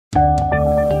Hong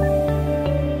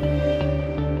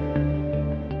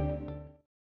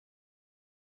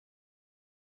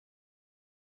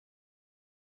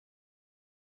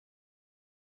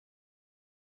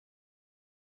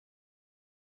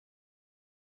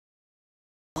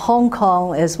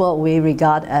Kong is what we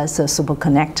regard as a super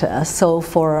connector. So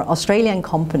for Australian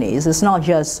companies, it's not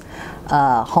just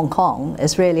Hong Kong,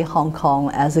 it's really Hong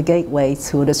Kong as a gateway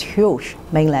to this huge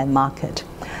mainland market.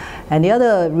 And the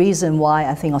other reason why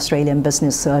I think Australian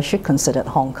business should consider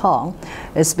Hong Kong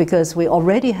is because we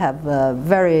already have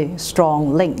very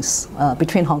strong links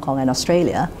between Hong Kong and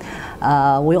Australia.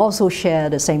 We also share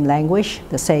the same language,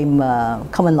 the same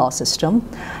common law system,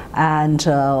 and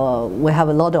we have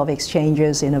a lot of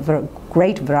exchanges in a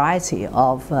great variety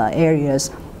of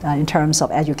areas in terms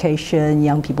of education,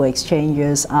 young people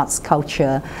exchanges, arts,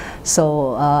 culture.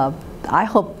 So I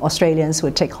hope Australians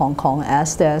would take Hong Kong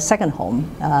as their second home,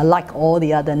 like all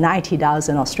the other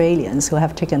 90,000 Australians who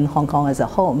have taken Hong Kong as a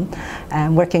home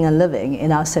and working and living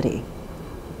in our city.